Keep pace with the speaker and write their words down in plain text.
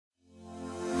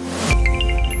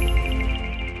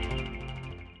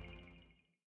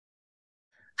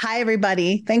Hi,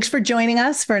 everybody. Thanks for joining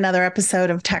us for another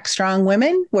episode of Tech Strong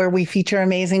Women, where we feature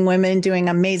amazing women doing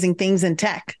amazing things in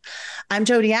tech. I'm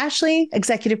Jodi Ashley,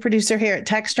 executive producer here at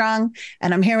TechStrong,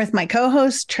 and I'm here with my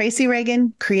co-host, Tracy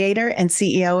Ragan, creator and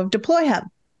CEO of DeployHub.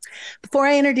 Before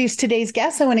I introduce today's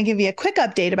guest, I want to give you a quick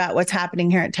update about what's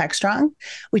happening here at TechStrong.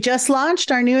 We just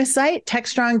launched our newest site,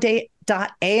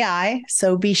 TechStrong.ai,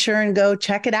 so be sure and go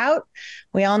check it out.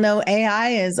 We all know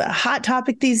AI is a hot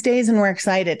topic these days, and we're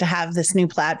excited to have this new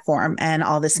platform and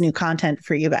all this new content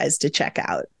for you guys to check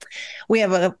out. We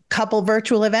have a couple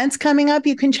virtual events coming up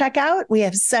you can check out. We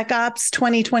have SecOps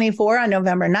 2024 on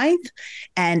November 9th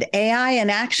and AI in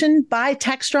Action by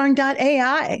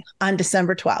TechStrong.ai on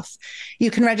December 12th.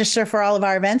 You can register for all of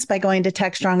our events by going to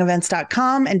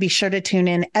TechStrongEvents.com and be sure to tune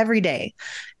in every day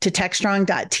to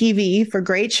TechStrong.tv for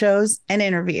great shows and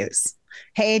interviews.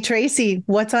 Hey, Tracy,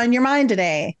 what's on your mind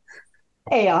today?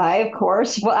 AI, of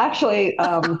course. Well, actually,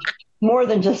 more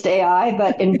than just AI,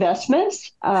 but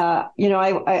investments. I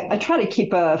try to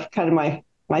keep a kind of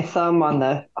my thumb on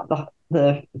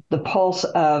the pulse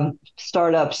of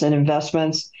startups and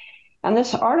investments. And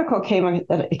this article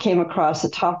came across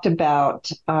that talked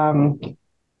about kind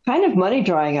of money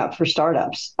drying up for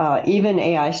startups, even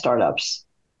AI startups.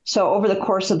 So over the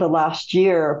course of the last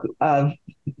year,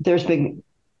 there's been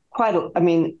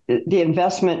the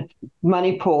investment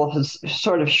money pool has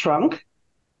sort of shrunk.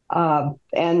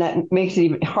 And that makes it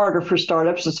even harder for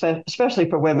startups, especially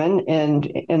for women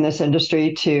in this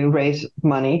industry, to raise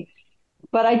money.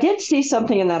 But I did see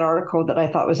something in that article that I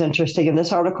thought was interesting. And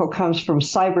this article comes from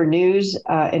Cyber News,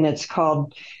 and it's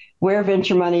called Where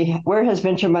Has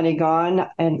Venture Money Gone,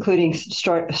 including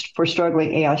for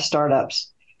Struggling AI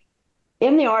Startups.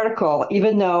 In the article,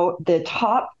 even though the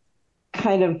top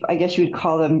kind of, I guess you would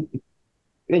call them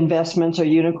investments or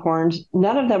unicorns,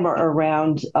 none of them are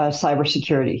around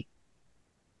cybersecurity.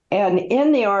 And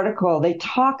in the article, they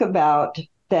talk about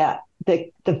that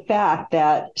the fact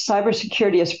that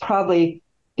cybersecurity is probably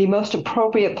the most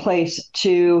appropriate place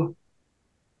to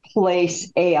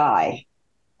place AI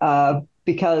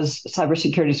because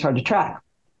cybersecurity is hard to track.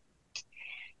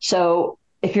 So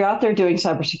if you're out there doing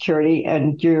cybersecurity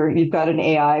and you've got an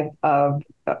AI of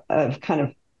kind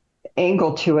of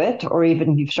angle to it, or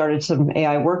even you've started some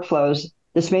AI workflows,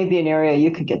 this may be an area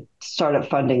you could get startup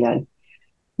funding in.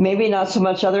 Maybe not so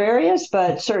much other areas,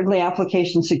 but certainly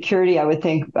application security, I would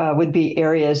think, would be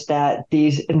areas that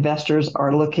these investors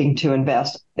are looking to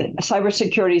invest.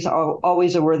 Cybersecurity is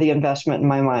always a worthy investment in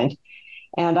my mind.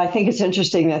 And I think it's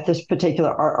interesting that this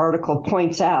particular article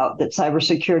points out that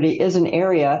cybersecurity is an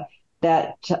area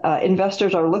that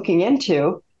investors are looking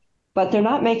into, but they're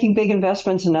not making big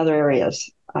investments in other areas.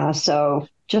 So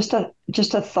just a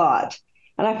thought.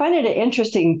 And I find it an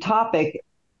interesting topic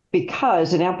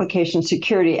because in application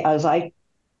security, as I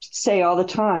say all the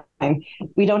time,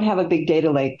 we don't have a big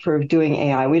data lake for doing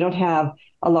AI. We don't have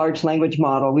a large language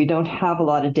model. We don't have a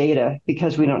lot of data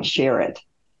because we don't share it.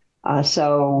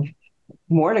 So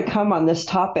more to come on this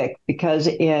topic, because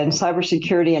in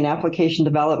cybersecurity and application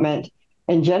development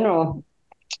in general,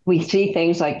 we see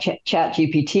things like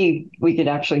ChatGPT. We could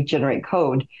actually generate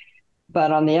code.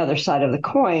 But on the other side of the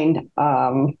coin,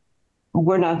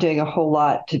 we're not doing a whole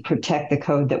lot to protect the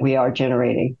code that we are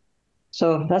generating.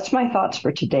 So that's my thoughts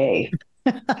for today.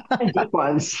 Deep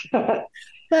ones.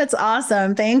 That's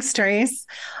awesome. Thanks, Trace.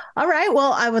 All right.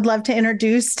 Well, I would love to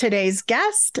introduce today's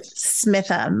guest,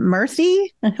 Smitha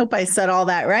Murthy. I hope I said all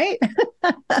that right.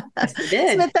 Yes, you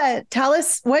did. Smitha, tell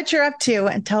us what you're up to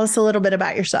and tell us a little bit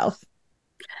about yourself.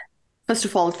 First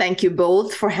of all, thank you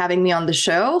both for having me on the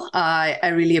show. I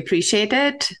really appreciate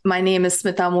it. My name is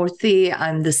Smitha Murthy.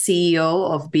 I'm the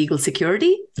CEO of Beagle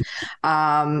Security.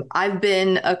 I've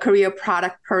been a career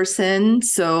product person,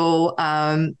 so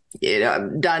I've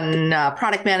done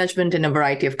product management in a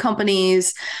variety of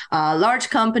companies, large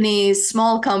companies,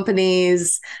 small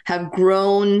companies, have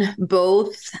grown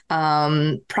both.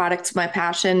 Products, my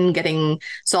passion,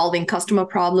 solving customer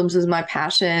problems is my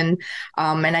passion.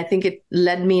 And I think it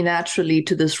led me naturally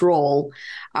to this role.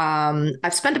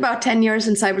 I've spent about 10 years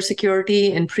in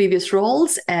cybersecurity in previous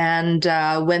roles. And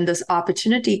when this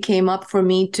opportunity came up for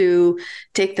me to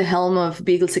take the helm of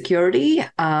Beagle Security,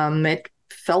 it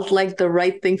felt like the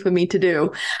right thing for me to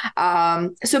do.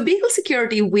 So Beagle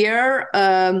Security, we're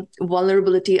a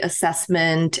vulnerability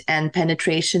assessment and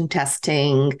penetration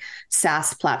testing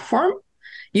SaaS platform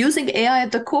using AI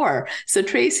at the core. So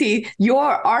Tracy, your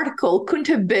article couldn't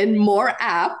have been more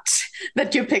apt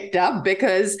that you picked up,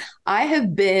 because I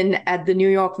have been at the New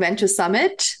York Venture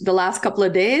Summit the last couple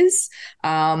of days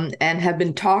and have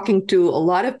been talking to a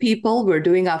lot of people. We're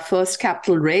doing our first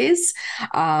capital raise.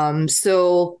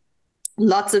 So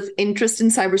lots of interest in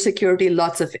cybersecurity,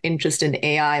 lots of interest in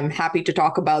AI. I'm happy to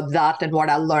talk about that and what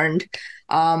I learned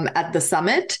at the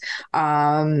summit.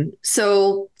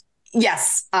 So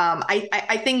yes,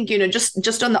 I think,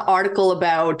 just on the article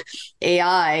about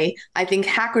AI, I think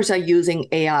hackers are using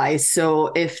AI.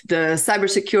 So if the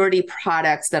cybersecurity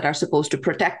products that are supposed to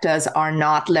protect us are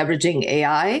not leveraging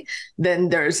AI, then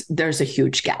there's a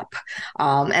huge gap.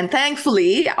 And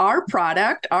thankfully, our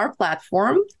product, our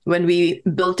platform, when we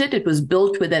built it, it was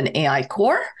built with an AI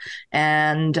core.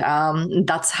 And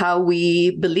that's how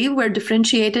we believe we're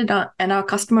differentiated, and our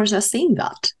customers are seeing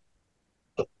that.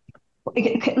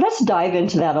 Let's dive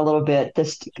into that a little bit.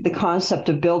 The concept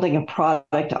of building a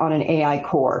product on an AI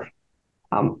core.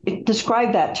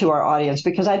 Describe that to our audience,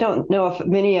 because I don't know if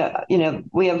many,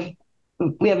 we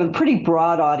have a pretty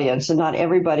broad audience, and not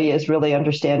everybody is really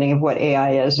understanding of what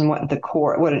AI is and what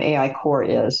an AI core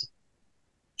is.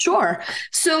 Sure.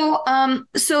 So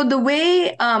the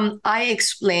way I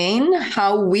explain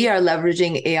how we are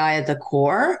leveraging AI at the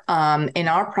core in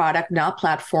our product, in our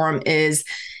platform, is,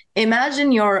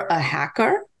 imagine you're a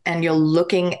hacker and you're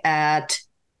looking at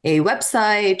a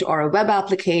website or a web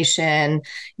application.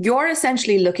 You're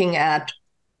essentially looking at,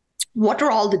 what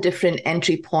are all the different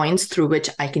entry points through which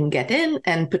I can get in,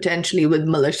 and potentially with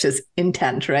malicious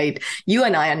intent, right? You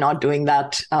and I are not doing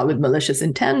that with malicious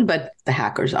intent, but the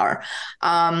hackers are.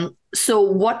 So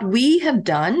what we have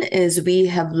done is we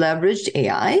have leveraged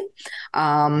AI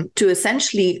to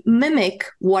essentially mimic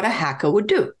what a hacker would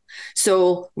do.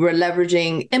 So we're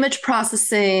leveraging image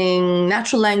processing,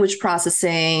 natural language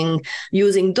processing,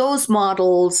 using those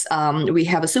models. We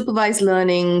have a supervised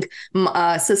learning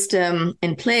system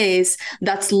in place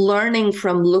that's learning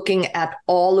from looking at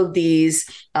all of these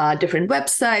different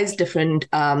websites, different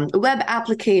web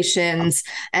applications,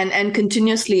 and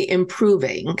continuously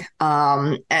improving.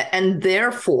 And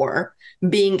therefore,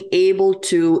 being able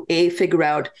to figure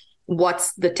out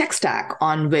what's the tech stack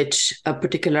on which a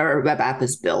particular web app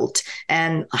is built,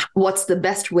 and what's the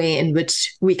best way in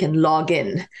which we can log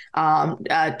in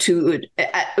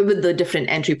with the different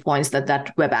entry points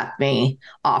that web app may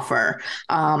offer.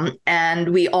 And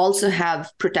we also have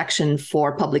protection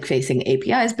for public-facing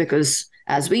APIs, because,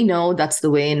 as we know, that's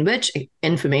the way in which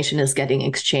information is getting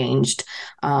exchanged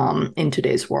in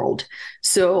today's world.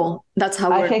 So that's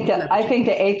how I think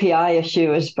the API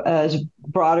issue is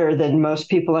broader than most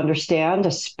people understand,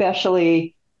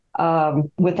 especially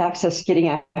with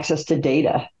getting access to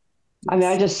data. I mean,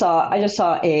 I just saw I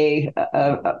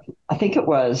think it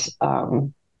was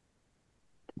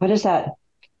what is that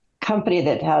company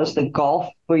that has the golf,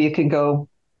 where you can go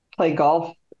play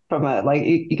golf from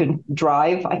you can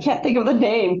drive. I can't think of the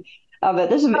name of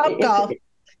it. This is Topgolf.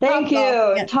 Thank you,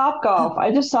 yeah. Topgolf.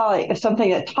 I just saw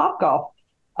something that Topgolf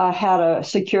had a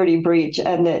security breach,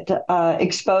 and it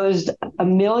exposed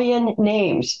 1 million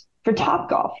names for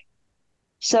Topgolf.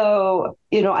 So,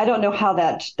 I don't know how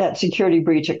that security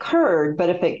breach occurred, but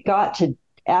if it got to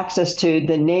access to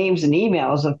the names and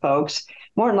emails of folks,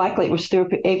 more than likely it was through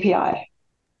API.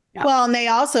 Yeah. Well, and they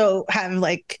also have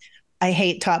I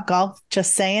hate Topgolf,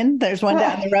 just saying. There's one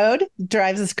down the road,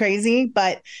 drives us crazy.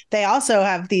 But they also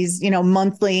have these,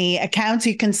 monthly accounts.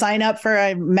 You can sign up for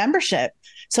a membership.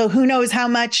 So who knows how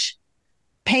much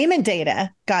payment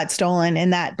data got stolen in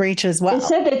that breach as well. They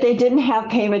said that they didn't have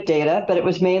payment data, but it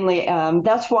was mainly,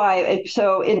 that's why.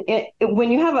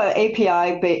 When you have an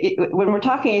API, when we're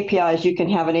talking APIs, you can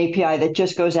have an API that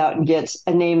just goes out and gets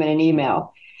a name and an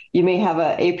email. You may have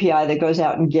an API that goes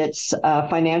out and gets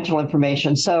financial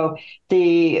information. So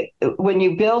when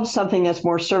you build something that's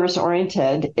more service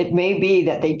oriented, it may be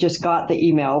that they just got the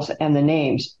emails and the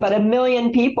names. But 1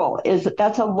 million people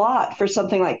that's a lot for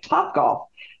something like Topgolf.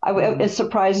 It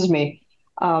surprises me.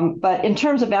 But in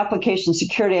terms of application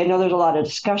security, I know there's a lot of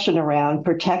discussion around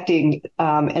protecting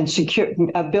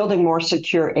and building more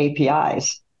secure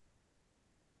APIs.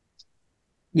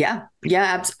 Yeah,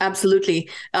 absolutely.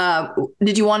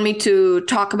 Did you want me to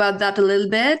talk about that a little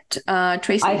bit,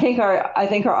 Tracy? I think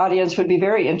our audience would be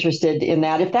very interested in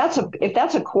that. If that's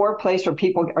a core place where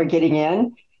people are getting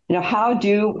in, how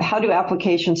do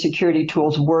application security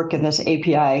tools work in this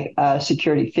API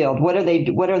security field? What are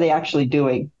they actually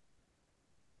doing?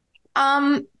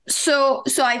 So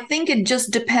I think it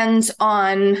just depends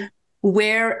on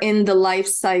where in the life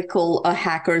cycle a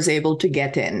hacker is able to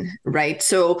get in, right?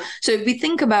 So if we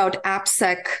think about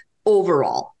AppSec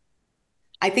overall,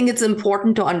 I think it's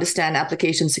important to understand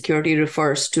application security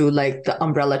refers to the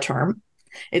umbrella term.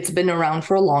 It's been around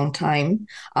for a long time.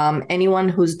 Anyone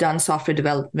who's done software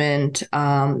development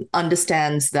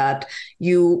understands that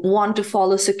you want to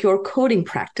follow secure coding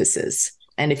practices.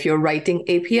 And if you're writing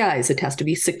APIs, it has to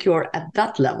be secure at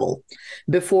that level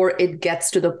before it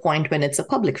gets to the point when it's a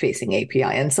public-facing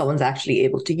API and someone's actually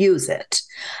able to use it.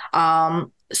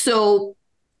 So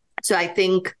I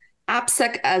think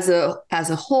AppSec as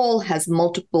a whole has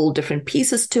multiple different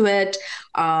pieces to it.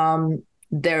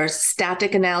 There's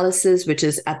static analysis, which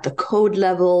is at the code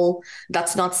level.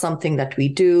 That's not something that we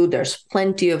do. There's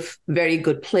plenty of very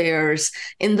good players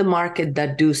in the market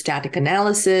that do static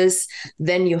analysis.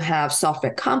 Then you have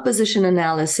software composition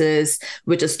analysis,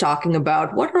 which is talking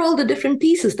about what are all the different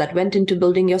pieces that went into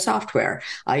building your software?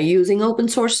 Are you using open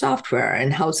source software,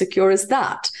 and how secure is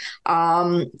that?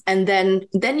 And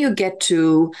then you get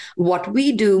to what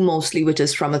we do mostly, which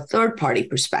is from a third-party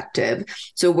perspective.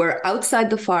 So we're outside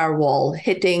the firewall,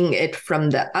 hitting it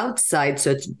from the outside, so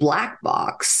it's black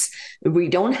box. We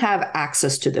don't have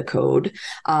access to the code,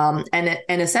 and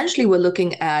essentially we're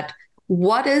looking at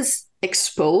what is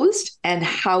exposed and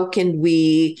how can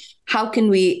we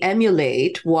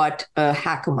emulate what a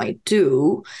hacker might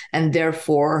do, and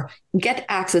therefore get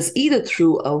access either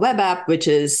through a web app, which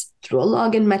is through a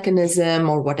login mechanism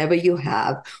or whatever you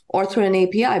have, or through an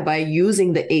API by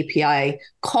using the API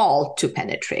call to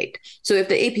penetrate. So if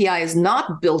the API is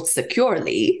not built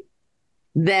securely,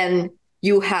 then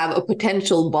you have a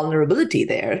potential vulnerability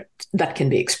there that can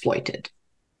be exploited.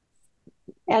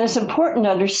 And it's important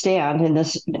to understand in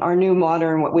this, our new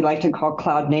modern, what we like to call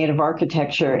cloud native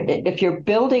architecture, if you're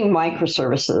building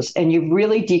microservices and you've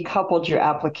really decoupled your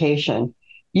application,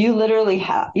 you could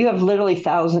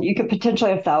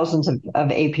potentially have thousands of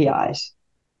APIs.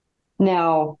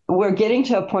 Now, we're getting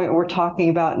to a point where we're talking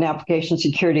about in application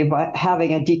security about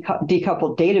having a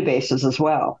decoupled databases as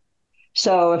well.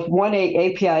 So if one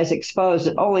API is exposed,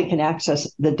 it only can access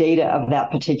the data of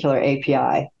that particular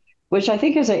API, which I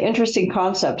think is an interesting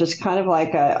concept. It's kind of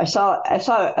like I saw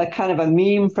a kind of a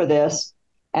meme for this,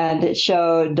 and it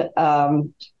showed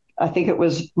I think it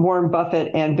was Warren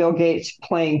Buffett and Bill Gates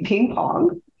playing ping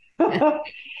pong.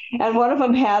 And one of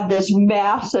them had this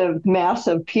massive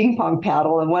ping pong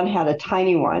paddle, and one had a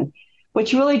tiny one,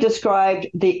 which really described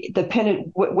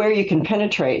where you can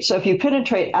penetrate. So if you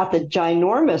penetrate at the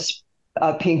ginormous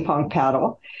ping pong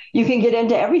paddle, you can get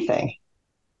into everything.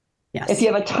 Yes. If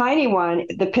you have a tiny one,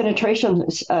 the penetration,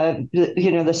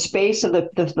 the space of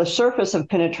the surface of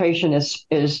penetration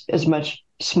is much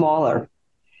smaller.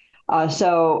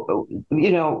 So,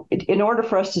 in order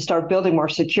for us to start building more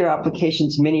secure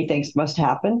applications, many things must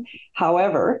happen.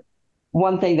 However,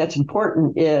 one thing that's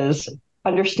important is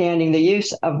understanding the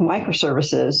use of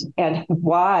microservices and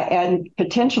why, and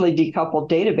potentially decoupled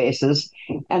databases,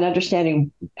 and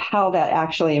understanding how that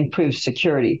actually improves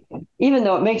security. Even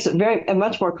though it makes it a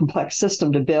much more complex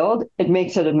system to build, it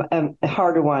makes it a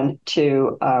harder one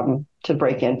to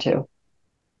break into.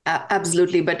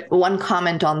 Absolutely. But one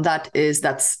comment on that is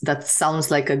that sounds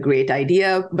like a great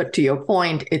idea. But to your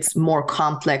point, it's more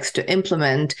complex to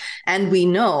implement. And we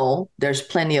know there's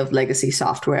plenty of legacy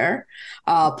software,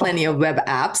 plenty of web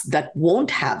apps that won't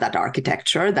have that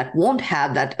architecture, that won't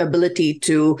have that ability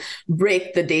to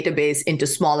break the database into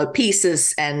smaller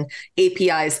pieces and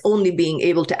APIs only being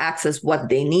able to access what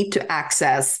they need to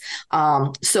access.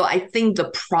 So I think the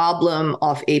problem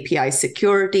of API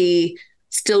security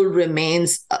still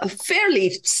remains a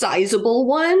fairly sizable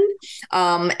one.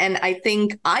 And I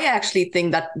actually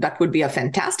think that would be a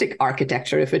fantastic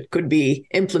architecture if it could be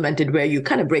implemented, where you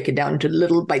kind of break it down into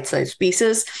little bite-sized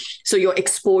pieces. So your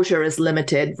exposure is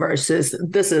limited versus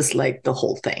this is like the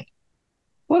whole thing.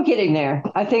 We're getting there,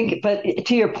 I think. But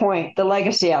to your point, the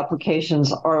legacy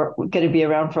applications are going to be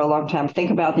around for a long time.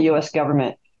 Think about the U.S.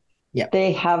 government. Yep.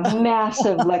 They have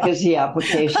massive legacy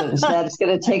applications that it's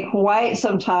going to take quite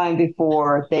some time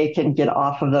before they can get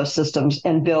off of those systems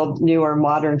and build newer,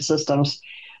 modern systems.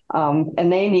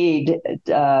 And they need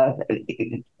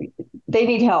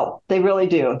help. They really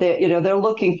do. They're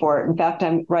looking for it. In fact,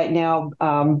 I'm right now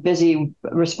busy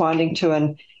responding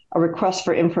to a request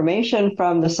for information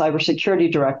from the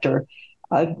cybersecurity director,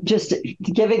 just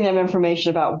giving them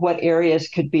information about what areas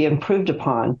could be improved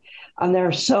upon. And there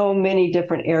are so many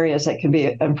different areas that can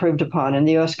be improved upon, and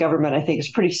the U.S. government, I think,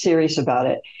 is pretty serious about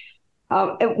it.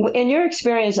 In your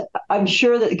experience, I'm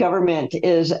sure that the government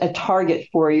is a target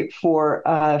for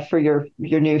your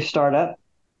new startup,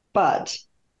 but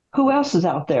who else is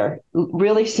out there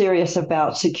really serious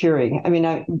about securing? I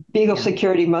mean, Beagle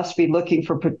Security must be looking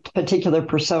for particular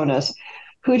personas.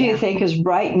 Who do you think is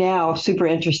right now super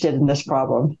interested in this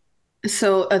problem?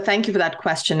 So thank you for that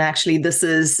question. Actually, this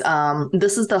is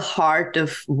the heart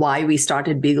of why we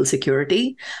started Beagle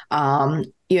Security.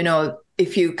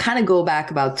 If you kind of go back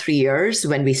about 3 years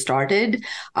when we started,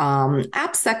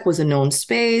 AppSec was a known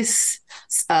space.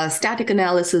 Static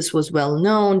analysis was well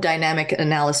known. Dynamic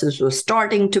analysis was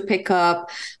starting to pick up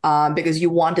because you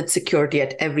wanted security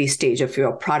at every stage of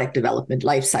your product development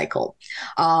lifecycle.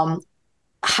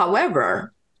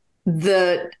 However,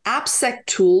 the AppSec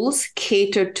tools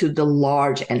catered to the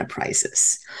large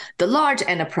enterprises. The large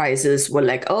enterprises were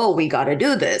like, oh, we got to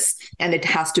do this. And it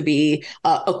has to be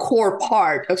a core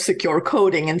part of secure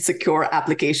coding and secure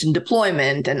application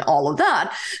deployment and all of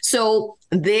that. So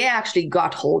they actually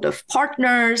got hold of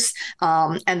partners,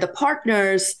 and the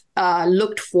partners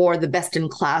looked for the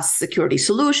best-in-class security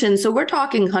solutions. So we're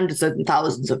talking hundreds of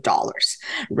thousands of dollars,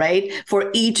 right, for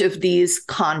each of these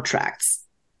contracts.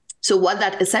 So what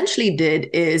that essentially did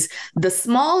is the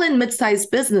small and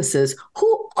mid-sized businesses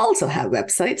who also have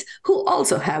websites, who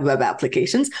also have web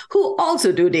applications, who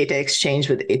also do data exchange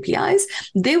with APIs,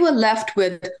 they were left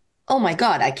with, oh my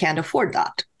God, I can't afford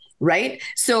that, right?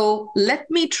 So let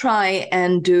me check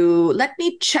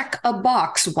a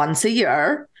box once a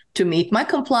year to meet my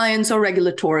compliance or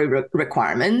regulatory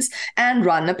requirements and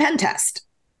run a pen test.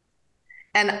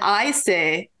 And I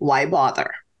say, why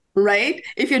bother? Right?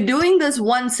 If you're doing this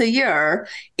once a year,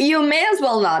 you may as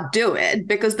well not do it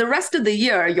because the rest of the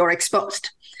year you're exposed.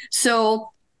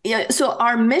 So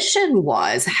our mission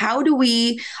was how do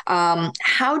we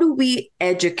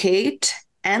educate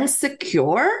and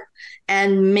secure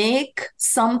and make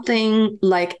something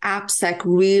like AppSec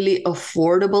really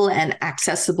affordable and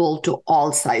accessible to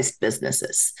all sized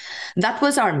businesses. That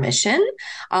was our mission.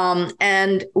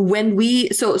 And when we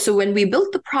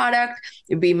built the product,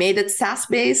 we made it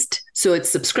SaaS-based. So it's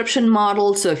subscription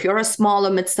model. So if you're a small or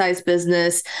mid-sized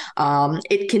business,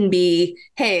 it can be,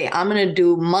 hey, I'm going to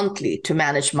do monthly to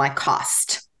manage my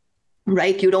cost.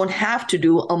 Right? You don't have to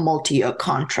do a multi-year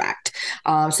contract.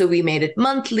 So we made it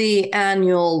monthly,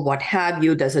 annual, what have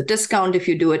you. There's a discount if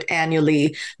you do it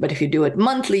annually, but if you do it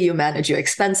monthly, you manage your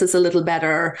expenses a little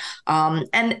better.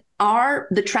 And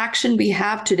the traction we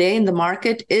have today in the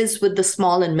market is with the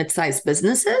small and mid-sized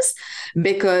businesses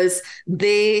because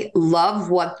they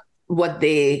love what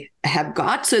they have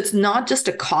got. So it's not just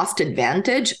a cost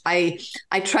advantage. I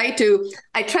try to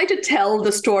tell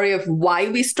the story of why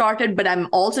we started, but I'm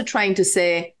also trying to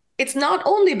say it's not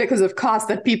only because of cost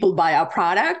that people buy our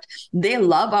product. They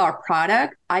love our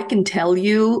product. I can tell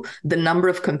you the number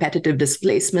of competitive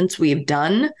displacements we've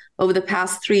done over the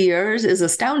past 3 years is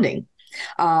astounding.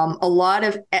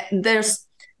 There's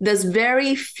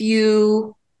very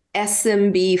few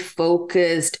SMB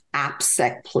focused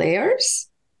AppSec players.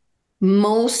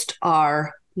 Most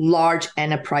are large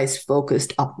enterprise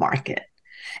focused upmarket.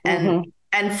 And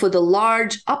for the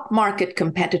large upmarket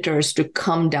competitors to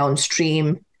come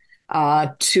downstream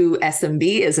to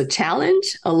SMB is a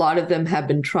challenge. A lot of them have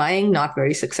been trying, not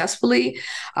very successfully.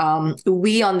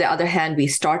 We, on the other hand, we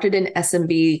started in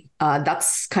SMB.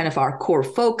 That's kind of our core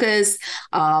focus.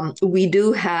 We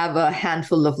do have a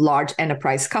handful of large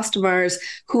enterprise customers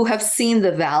who have seen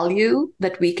the value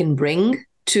that we can bring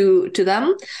to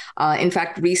them. In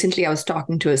fact, recently I was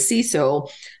talking to a CISO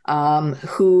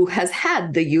who has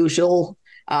had the usual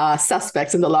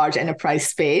suspects in the large enterprise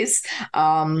space.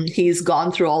 He's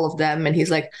gone through all of them and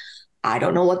he's like, I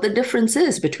don't know what the difference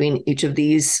is between each of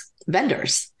these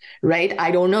vendors, right?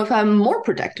 I don't know if I'm more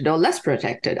protected or less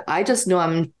protected. I just know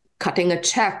I'm cutting a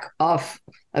check of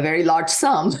a very large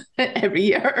sum every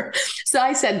year. So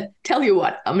I said, tell you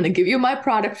what, I'm going to give you my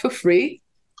product for free.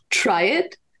 Try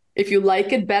it. If you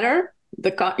like it better,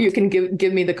 you can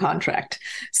give me the contract.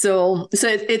 So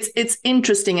it's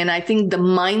interesting, and I think the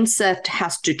mindset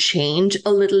has to change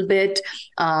a little bit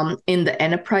in the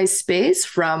enterprise space.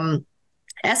 From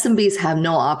SMBs have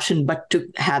no option but to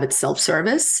have it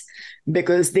self-service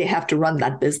because they have to run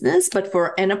that business. But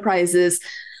for enterprises,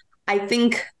 I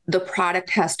think the product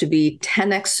has to be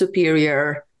 10x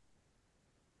superior,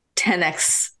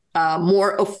 10x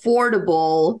more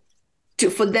affordable.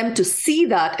 For them to see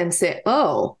that and say,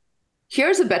 oh,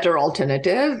 here's a better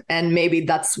alternative. And maybe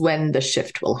that's when the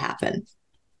shift will happen.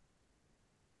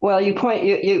 Well, you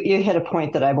hit a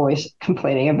point that I'm always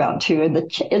complaining about too. And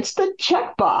it's the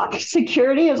checkbox.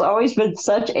 Security has always been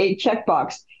such a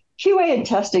checkbox. QA and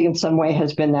testing in some way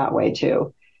has been that way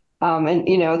too.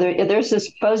 There's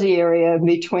this fuzzy area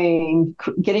between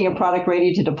getting a product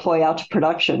ready to deploy out to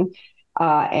production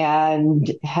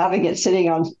and having it sitting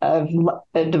on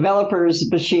a developer's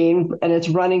machine and it's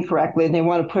running correctly and they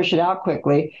want to push it out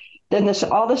quickly, then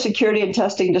all the security and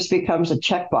testing just becomes a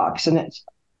checkbox. And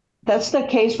that's the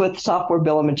case with software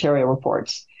bill of material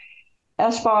reports.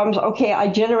 SBOMs, okay, I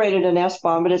generated an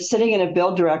SBOM, but it's sitting in a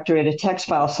build directory in a text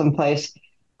file someplace.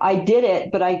 I did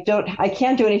it, but I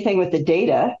can't do anything with the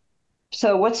data.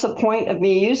 So what's the point of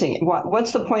me using it?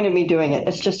 What's the point of me doing it?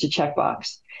 It's just a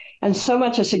checkbox. And so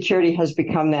much of security has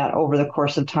become that over the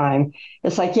course of time.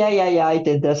 It's like, yeah, I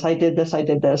did this, I did this, I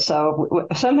did this. So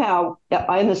somehow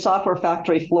on the software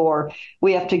factory floor,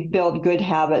 we have to build good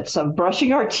habits of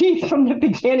brushing our teeth from the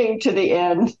beginning to the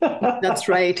end. That's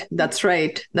right. That's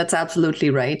right. That's absolutely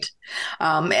right.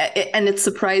 And it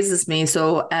surprises me.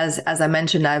 So as I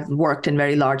mentioned, I've worked in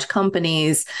very large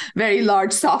companies, very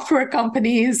large software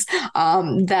companies,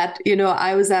 that,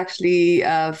 I was actually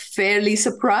fairly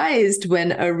surprised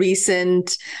when a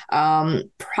recent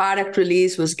product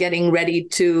release was getting ready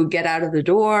to get out of the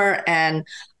door, and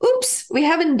oops, we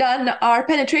haven't done our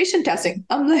penetration testing.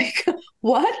 I'm like,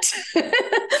 what?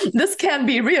 This can't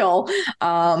be real.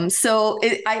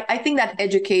 I think that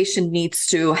education needs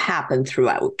to happen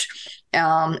throughout.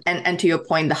 And to your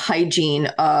point, the hygiene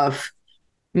of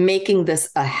making this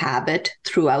a habit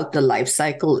throughout the life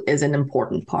cycle is an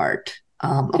important part.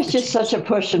 It's just such a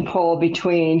push and pull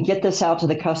between get this out to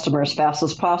the customer as fast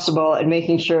as possible and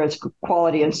making sure it's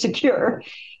quality and secure.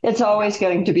 It's always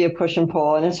going to be a push and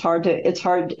pull, and it's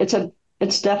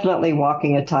definitely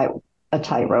walking a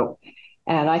tightrope.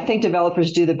 And I think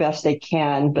developers do the best they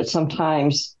can, but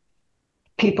sometimes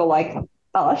people like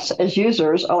us as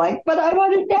users are like, but I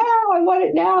want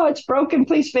it now. It's broken.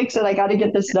 Please fix it. I got to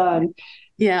get this done.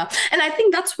 Yeah. And I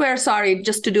think that's where, sorry,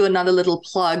 just to do another little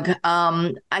plug,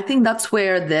 I think that's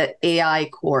where the AI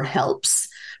core helps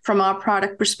from our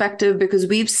product perspective, because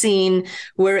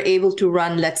we're able to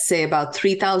run, let's say, about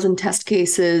 3,000 test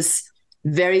cases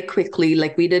very quickly.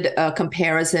 Like we did a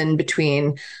comparison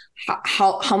between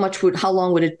how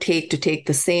long would it take to take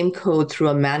the same code through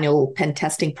a manual pen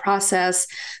testing process.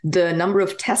 The number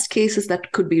of test cases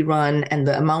that could be run and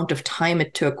the amount of time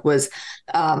it took was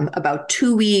about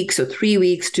 2 weeks or 3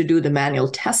 weeks to do the manual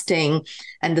testing.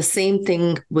 And the same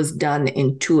thing was done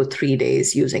in 2 or 3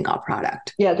 days using our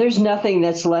product. Yeah, there's nothing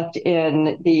that's left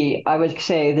in I would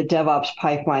say, the DevOps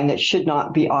pipeline that should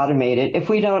not be automated. If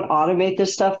we don't automate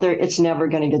this stuff, it's never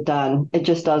going to get done. It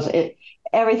just does it.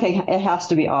 Everything, it has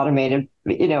to be automated.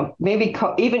 Maybe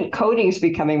even coding is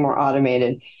becoming more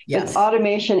automated. Yes. But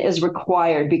automation is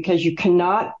required because you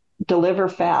cannot deliver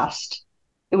fast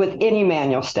with any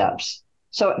manual steps.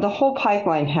 So the whole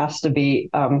pipeline has to be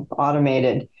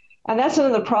automated. And that's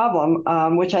another problem,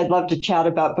 which I'd love to chat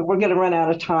about, but we're going to run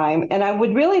out of time. And I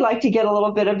would really like to get a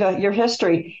little bit of your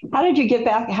history. How did you get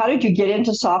back? How did you get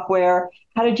into software?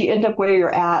 How did you end up where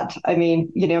you're at? I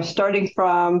mean, starting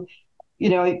from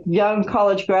young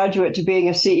college graduate to being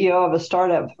a CEO of a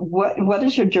startup. What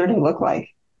does your journey look like?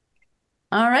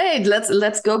 All right,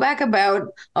 let's go back about,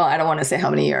 I don't want to say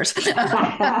how many years.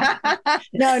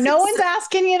 No one's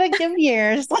asking you to give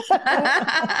years.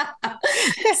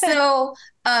 So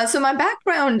my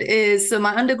background is,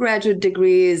 my undergraduate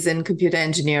degree is in computer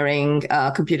engineering,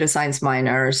 computer science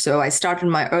minor. So I started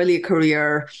my early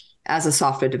career as a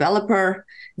software developer,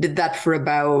 did that for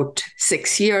about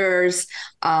 6 years.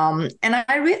 And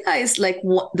I realized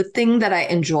the thing that I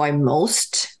enjoy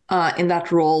most in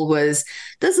that role was,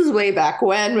 this is way back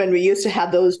when we used to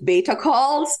have those beta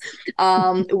calls.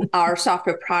 Our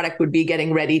software product would be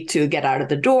getting ready to get out of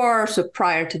the door. So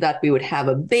prior to that, we would have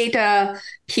a beta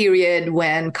period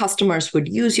when customers would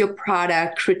use your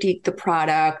product, critique the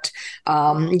product,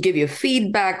 give you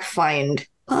feedback, find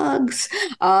bugs,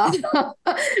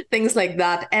 things like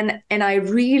that. And I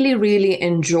really, really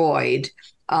enjoyed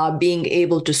being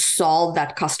able to solve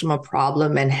that customer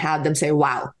problem and have them say,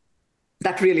 wow,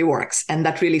 that really works. And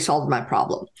that really solved my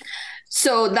problem.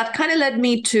 So that kind of led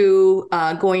me to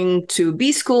going to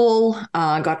B school,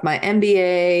 got my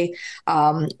MBA.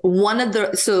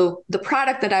 The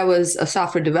product that I was a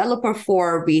software developer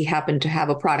for, we happened to have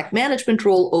a product management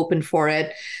role open for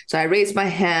it. So I raised my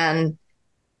hand,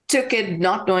 took it,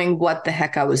 not knowing what the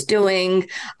heck I was doing.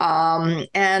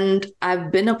 And I've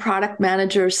been a product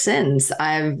manager since.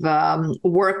 I've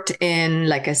worked in,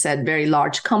 like I said, very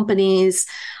large companies.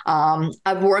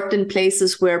 I've worked in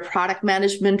places where product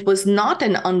management was not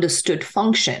an understood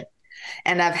function.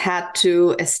 And I've had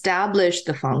to establish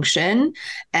the function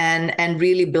and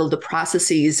really build the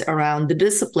processes around the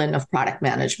discipline of product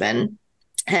management.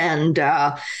 And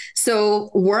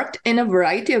so worked in a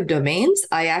variety of domains.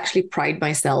 I actually pride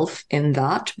myself in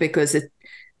that because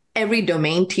every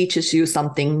domain teaches you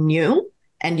something new,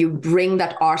 and you bring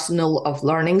that arsenal of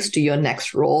learnings to your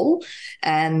next role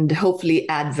and hopefully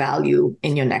add value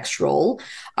in your next role.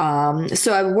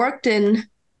 So I've worked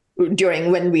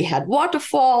during when we had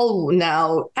waterfall,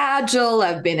 now agile.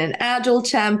 I've been an agile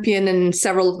champion in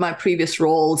several of my previous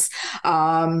roles.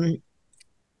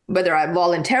 Whether I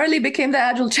voluntarily became the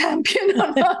agile champion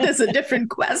or not is a different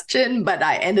question, but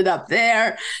I ended up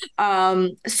there.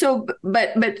 So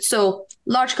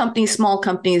large companies, small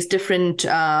companies, different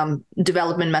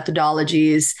development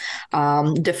methodologies,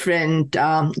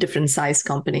 different size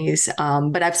companies.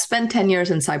 But I've spent 10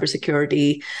 years in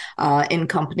cybersecurity in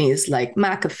companies like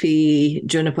McAfee,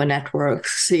 Juniper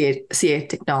Networks, CA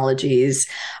Technologies.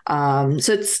 So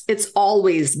it's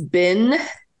always been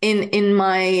in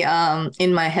my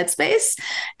headspace.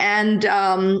 And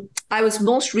I was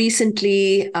most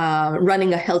recently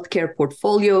running a healthcare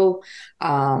portfolio.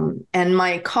 And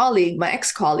my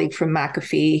ex-colleague from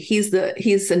McAfee,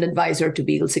 he's an advisor to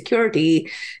Beagle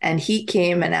Security, and he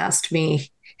came and asked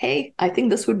me, "Hey, I think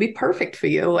this would be perfect for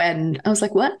you." And I was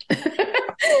like, "What?"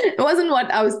 It wasn't what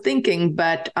I was thinking,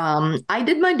 but I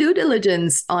did my due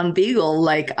diligence on Beagle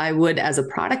like I would as a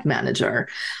product manager.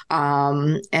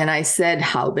 And I said,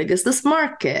 how big is this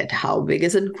market? How big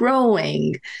is it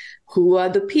growing? Who are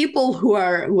the people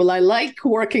will I like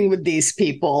working with these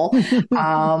people?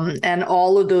 And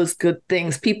all of those good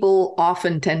things. People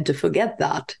often tend to forget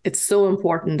that. It's so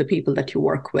important, the people that you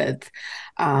work with.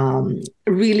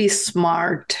 Really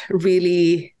smart,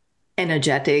 really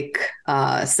energetic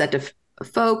set of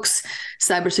folks,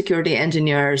 cybersecurity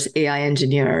engineers, AI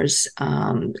engineers,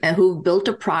 and who built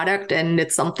a product. And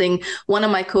it's something, one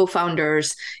of my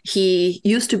co-founders, he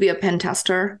used to be a pen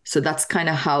tester. So that's kind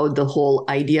of how the whole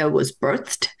idea was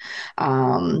birthed.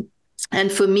 And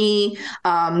for me,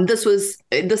 this is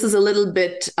a little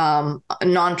bit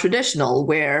non-traditional,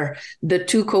 where the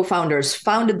two co-founders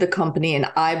founded the company and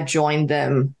I've joined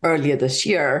them earlier this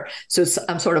year. So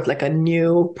I'm sort of like a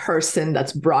new person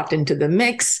that's brought into the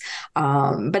mix.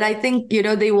 But I think,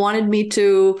 they wanted me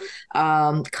to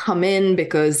come in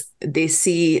because they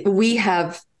see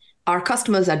our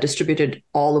customers are distributed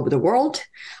all over the world,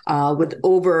 with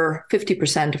over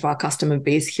 50% of our customer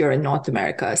base here in North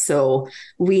America. So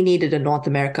we needed a North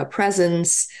America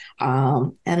presence,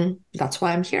 and that's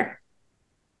why I'm here.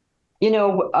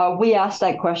 We asked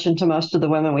that question to most of the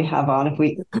women we have on, if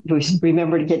we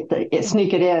remember to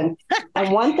sneak it in.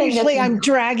 And one thing usually I'm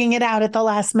dragging it out at the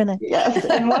last minute. Yes,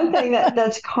 and one thing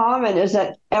that's common is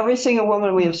that every single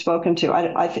woman we have spoken to,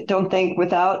 I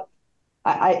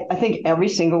think every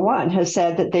single one has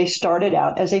said that they started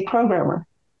out as a programmer.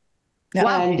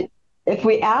 Wow. And if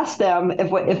we ask them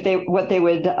what they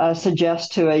would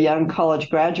suggest to a young college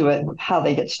graduate, how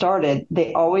they get started,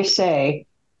 they always say,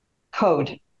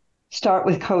 code. Start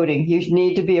with coding. You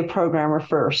need to be a programmer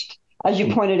first. As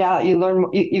you pointed out, you learn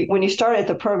when you start at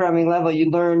the programming level,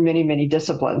 you learn many, many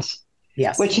disciplines.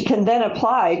 Yes. Which you can then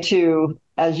apply to,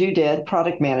 as you did,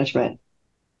 product management.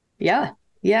 Yeah.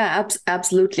 Yeah,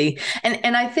 absolutely.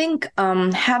 And I think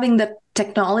having the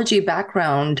technology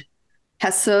background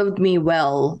has served me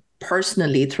well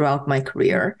personally throughout my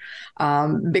career,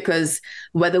 because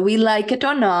whether we like it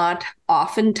or not,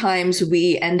 oftentimes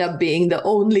we end up being the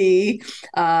only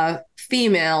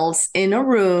females in a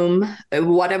room,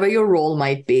 whatever your role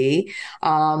might be.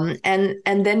 And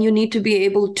then you need to be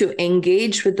able to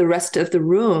engage with the rest of the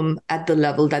room at the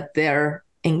level that they're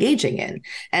engaging in.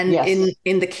 And yes,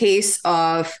 in the case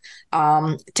of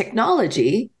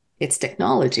technology, it's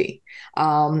technology.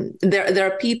 There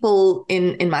are people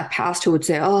in my past who would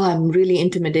say, "Oh, I'm really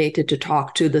intimidated to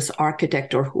talk to this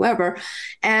architect or whoever."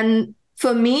 And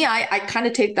for me, I kind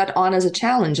of take that on as a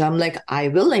challenge. I'm like, I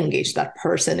will engage that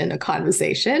person in a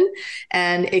conversation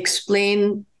and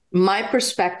explain my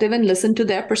perspective and listen to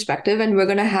their perspective, and we're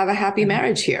going to have a happy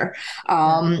marriage here.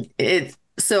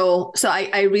 So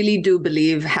I really do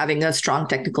believe having a strong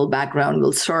technical background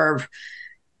will serve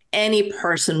any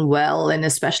person well, and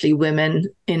especially women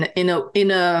in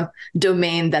a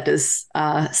domain that is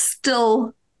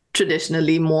still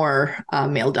traditionally more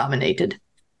male dominated.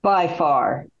 By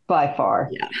far.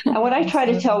 Yeah. And what I try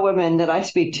to tell women that I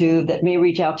speak to that may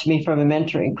reach out to me from a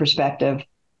mentoring perspective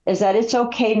is that it's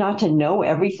okay not to know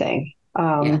everything.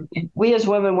 We as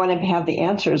women want to have the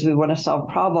answers. We want to solve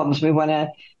problems.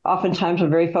 Oftentimes we're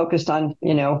very focused on,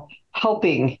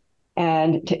 helping.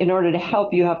 And in order to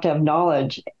help, you have to have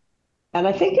knowledge. And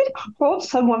I think it holds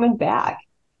some women back.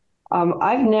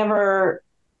 My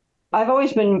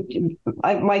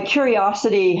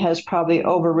curiosity has probably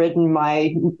overridden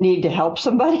my need to help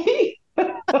somebody.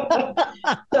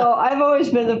 So I've always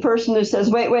been the person who says,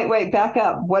 wait, back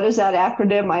up. What is that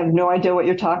acronym? I have no idea what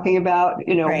you're talking about.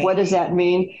 Right. What does that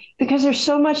mean? Because there's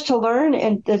so much to learn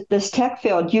in this tech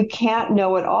field. You can't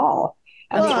know it all.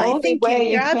 And the only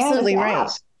way you're absolutely right.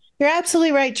 Ask. You're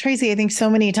absolutely right, Tracy. I think so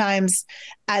many times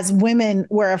as women,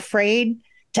 we're afraid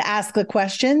to ask the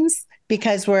questions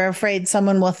because we're afraid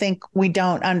someone will think we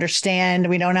don't understand,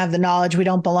 we don't have the knowledge, we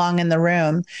don't belong in the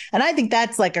room. And I think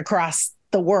that's like across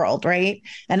the world, right?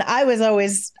 And I was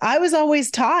always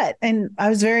taught, and I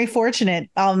was very fortunate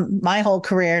my whole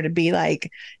career to be like,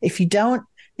 if you don't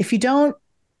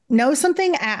know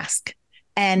something, ask.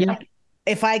 And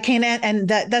if I can, and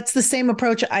that's the same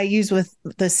approach I use with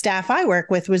the staff I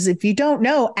work with, was if you don't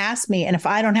know, ask me. And if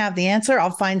I don't have the answer,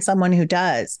 I'll find someone who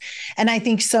does. And I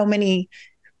think so many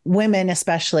women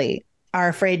especially are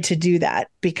afraid to do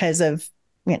that because of,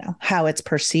 how it's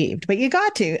perceived. But you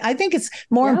got to. I think it's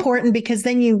more important because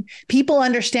then people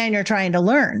understand you're trying to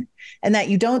learn, and that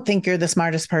you don't think you're the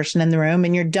smartest person in the room,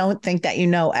 and you don't think that you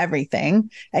know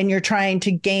everything, and you're trying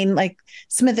to gain, like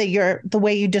Smitha, the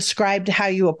way you described how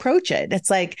you approach it. It's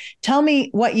like, tell me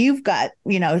what you've got,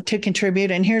 to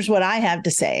contribute, and here's what I have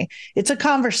to say. It's a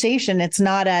conversation. It's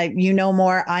not a you know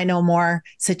more, I know more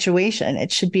situation.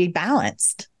 It should be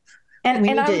balanced.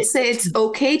 And I would say it's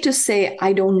okay to say,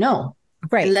 I don't know.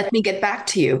 Right. Let me get back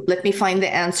to you. Let me find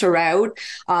the answer out.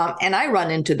 And I run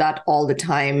into that all the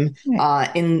time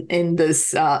in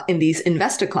these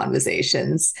investor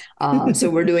conversations. So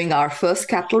we're doing our first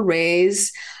capital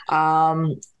raise.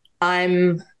 I'm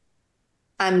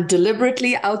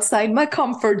deliberately outside my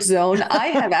comfort zone. I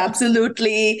have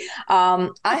absolutely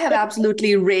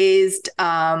raised,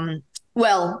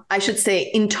 I should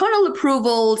say internal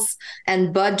approvals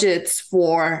and budgets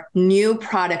for new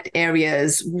product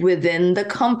areas within the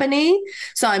company.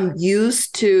 So I'm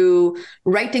used to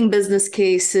writing business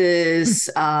cases,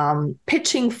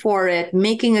 pitching for it,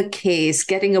 making a case,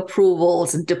 getting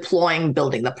approvals, deploying,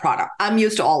 building the product. I'm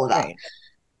used to all of that. Right.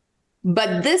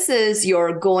 But this is,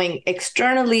 you're going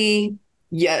externally.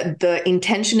 Yeah, the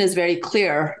intention is very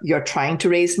clear. You're trying to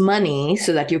raise money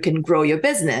so that you can grow your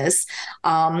business.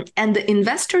 And the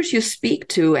investors you speak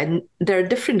to, and there are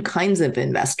different kinds of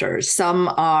investors. Some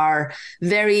are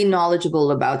very knowledgeable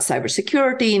about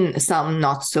cybersecurity, and some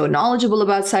not so knowledgeable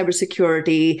about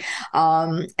cybersecurity.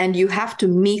 And you have to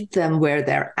meet them where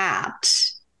they're at.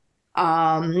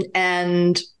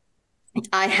 And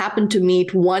I happened to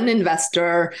meet one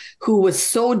investor who was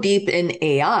so deep in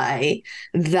AI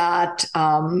that,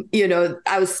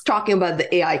 I was talking about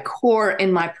the AI core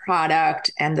in my product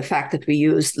and the fact that we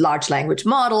use large language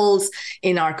models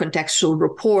in our contextual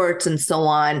reports and so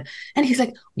on. And he's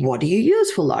like, what do you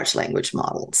use for large language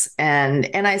models? And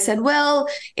I said, well,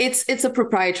 it's a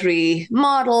proprietary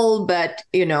model, but,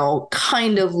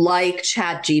 kind of like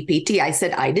ChatGPT. I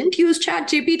said, I didn't use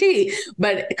ChatGPT,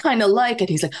 but kind of like it.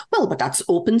 He's like, well, but that's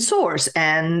open source.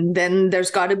 And then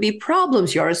there's got to be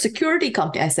problems. You're a security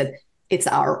company. I said, it's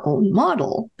our own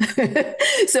model.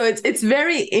 So it's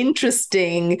very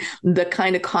interesting, the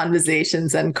kind of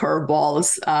conversations and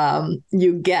curveballs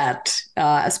you get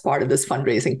as part of this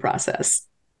fundraising process.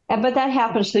 But that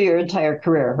happens through your entire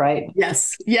career, right?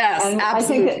 Yes, and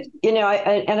absolutely. I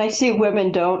think that, I see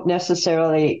women don't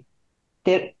necessarily,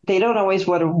 they don't always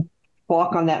want to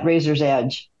walk on that razor's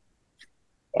edge.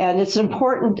 And it's an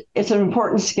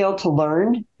important skill to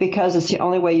learn, because it's the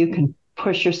only way you can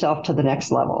push yourself to the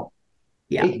next level.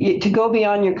 Yeah. To go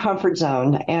beyond your comfort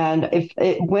zone. And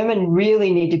women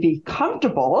really need to be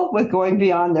comfortable with going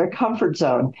beyond their comfort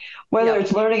zone, whether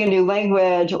it's learning a new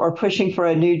language or pushing for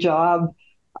a new job.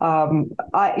 I've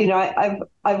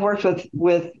worked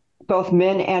with both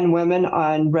men and women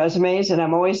on resumes, and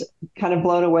I'm always kind of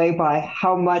blown away by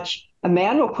how much a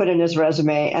man will put in his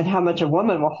resume and how much a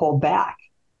woman will hold back.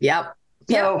 Yep.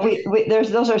 So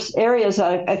those are areas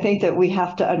I think that we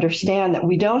have to understand, that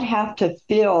we don't have to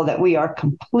feel that we are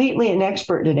completely an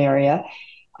expert in an area,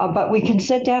 but we can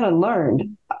sit down and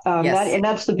learn. And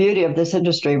that's the beauty of this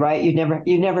industry, right?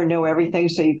 You never know everything,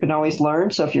 so you can always learn.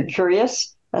 So if you're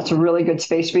curious, that's a really good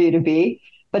space for you to be.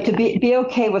 But to be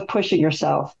okay with pushing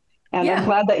yourself. And I'm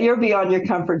glad that you're beyond your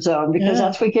comfort zone, because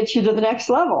that's what gets you to the next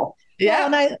level. Yeah,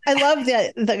 and I love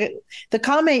that the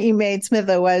comment you made,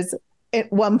 Smitha, was at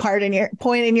one point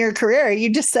in your career, you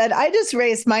just said, I just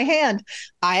raised my hand.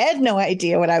 I had no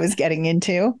idea what I was getting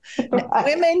into. Right.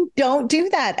 Women don't do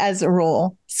that as a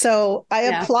rule. So I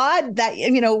applaud that.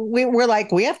 We're like,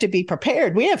 we have to be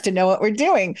prepared. We have to know what we're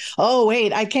doing. Oh,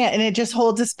 wait, I can't. And it just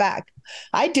holds us back.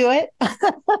 I do it.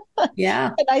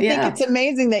 Yeah. And I think it's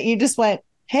amazing that you just went,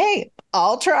 hey,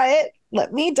 I'll try it.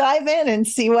 Let me dive in and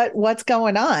see what's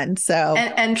going on. So,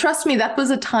 and trust me, that was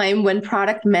a time when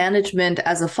product management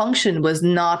as a function was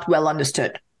not well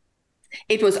understood.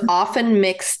 It was often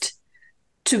mixed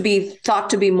to be thought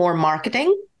to be more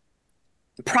marketing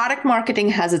product marketing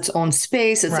has its own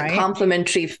space. It's a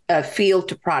complementary field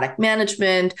to product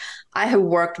management. I have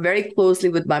worked very closely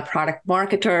with my product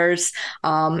marketers,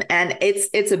 and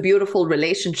it's a beautiful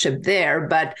relationship there.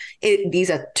 But these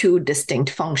are two distinct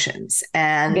functions,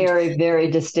 and very, very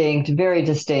distinct. Very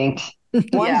distinct.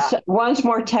 One's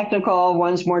more technical,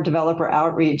 one's more developer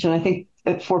outreach, and I think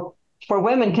for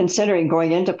women considering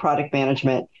going into product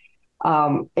management,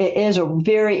 it is a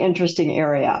very interesting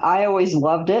area. I always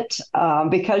loved it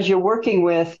because you're working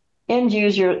with end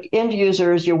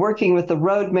users, you're working with the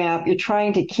roadmap, you're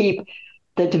trying to keep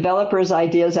the developers'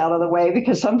 ideas out of the way,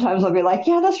 because sometimes they'll be like,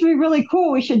 yeah, that's really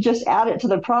cool, we should just add it to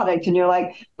the product. And you're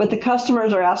like, but the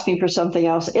customers are asking for something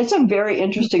else. It's a very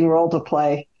interesting role to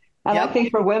play. And I think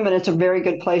for women, it's a very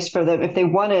good place for them. If they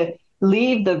want to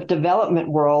leave the development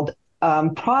world,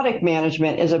 product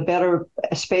management is a better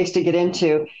space to get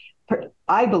into,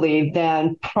 I believe,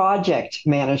 than project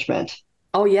management.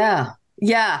 Oh, yeah.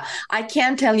 Yeah. I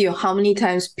can't tell you how many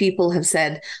times people have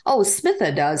said, oh,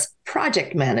 Smitha does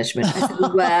project management. I said,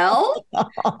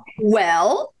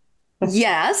 well,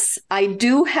 yes, I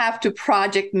do have to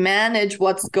project manage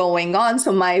what's going on.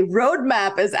 So my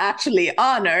roadmap is actually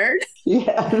honored.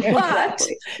 Yeah, but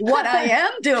exactly. What I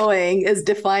am doing is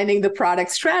defining the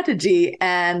product strategy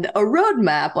and a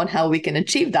roadmap on how we can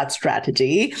achieve that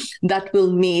strategy that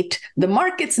will meet the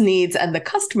market's needs and the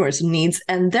customer's needs.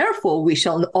 And therefore, we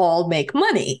shall all make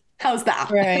money. How's that?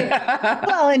 Right.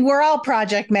 Well, and we're all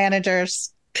project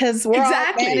managers, because we're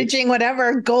all managing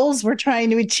whatever goals we're trying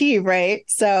to achieve, right?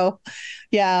 So,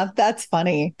 yeah, that's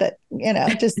funny that,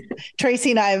 just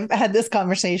Tracy and I have had this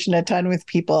conversation a ton with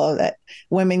people that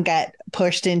women get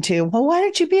pushed into, well, why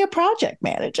don't you be a project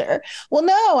manager? Well,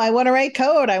 no, I want to write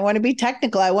code. I want to be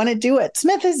technical. I want to do what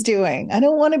Smith is doing. I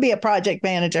don't want to be a project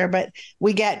manager, but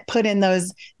we get put in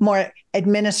those more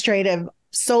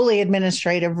solely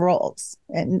administrative roles.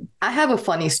 And I have a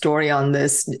funny story on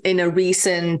this. In a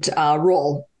recent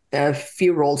role, a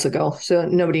few roles ago, so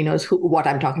nobody knows what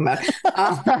I'm talking about.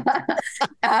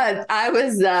 I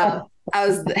was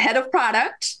the head of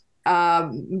product,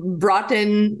 brought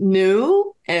in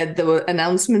new, the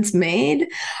announcements made,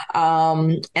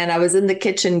 and I was in the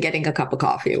kitchen getting a cup of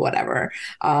coffee or whatever.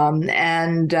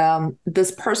 And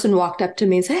this person walked up to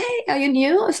me and said, "Hey, are you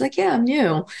new?" I was like, "Yeah, I'm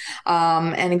new."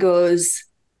 And he goes,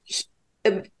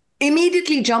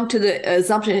 immediately jumped to the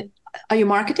assumption, "Are you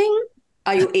marketing?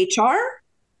 Are you HR?"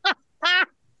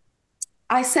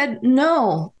 I said,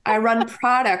 "No, I run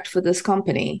product for this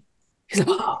company." He's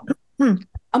like, "Oh,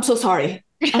 I'm so sorry."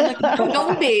 I'm like, "No,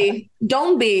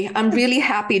 don't be. I'm really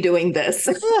happy doing this."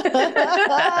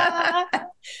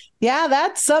 Yeah,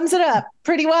 that sums it up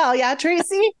pretty well. Yeah,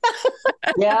 Tracy?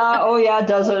 Yeah. Oh, yeah.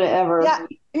 Doesn't it ever? Yeah.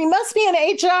 You must be in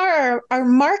HR or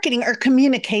marketing or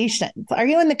communications. Are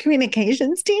you in the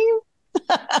communications team?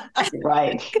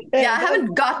 Right. Yeah, I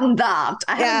haven't gotten that.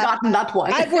 I haven't gotten that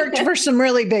one. I've worked for some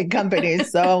really big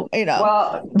companies, so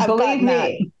Well, believe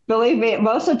me,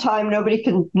 most of the time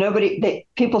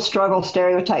people struggle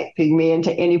stereotyping me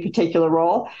into any particular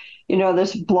role.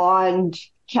 This blonde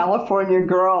California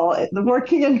girl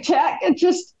working in tech.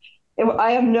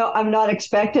 I'm not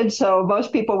expected. So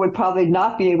most people would probably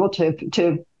not be able to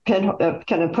kind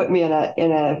of put me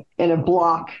in a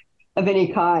block of any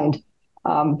kind.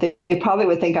 They probably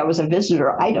would think I was a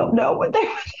visitor. I don't know what they would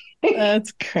think.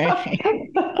 That's great.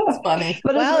 That's funny.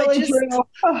 But it's really true.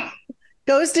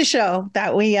 Goes to show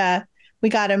that we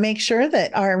got to make sure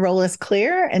that our role is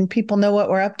clear and people know what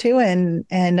we're up to, and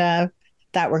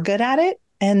that we're good at it,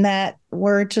 and that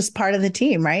we're just part of the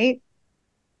team, right?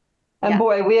 And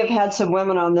boy, we have had some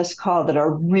women on this call that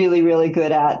are really, really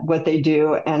good at what they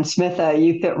do. And Smitha,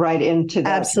 you fit right into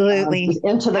that. Absolutely.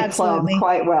 Into the club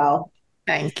quite well.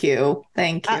 Thank you.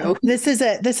 This is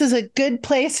a good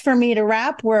place for me to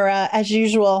wrap, where, as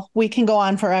usual, we can go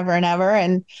on forever and ever,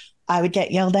 and I would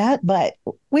get yelled at, but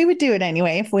we would do it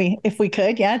anyway if we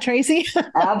could. Yeah, Tracy?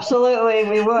 Absolutely,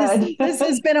 we would. This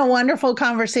has been a wonderful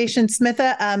conversation,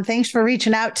 Smitha. Thanks for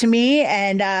reaching out to me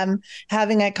and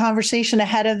having a conversation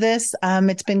ahead of this.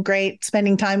 It's been great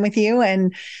spending time with you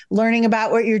and learning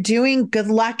about what you're doing. Good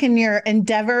luck in your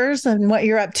endeavors and what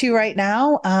you're up to right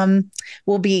now.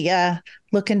 We'll be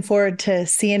looking forward to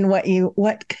seeing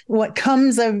what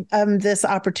comes of this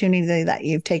opportunity that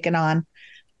you've taken on.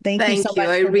 Thank you so much.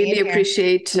 I really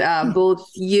appreciate both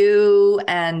you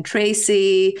and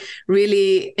Tracy.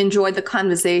 Really enjoyed the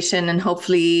conversation, and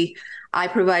hopefully I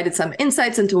provided some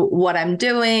insights into what I'm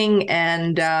doing,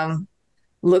 and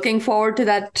looking forward to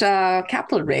that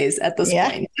capital raise at this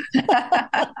point.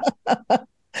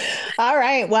 All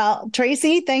right. right. Well,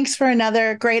 Tracy, thanks for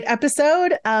another great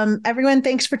episode. Everyone,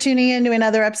 thanks for tuning in to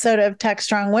another episode of Tech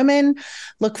Strong Women.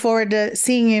 Look forward to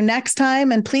seeing you next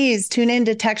time. And please tune in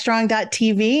to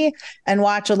techstrong.tv and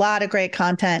watch a lot of great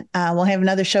content. We'll have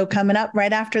another show coming up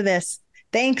right after this.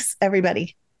 Thanks,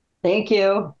 everybody. Thank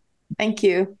you. Thank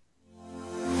you.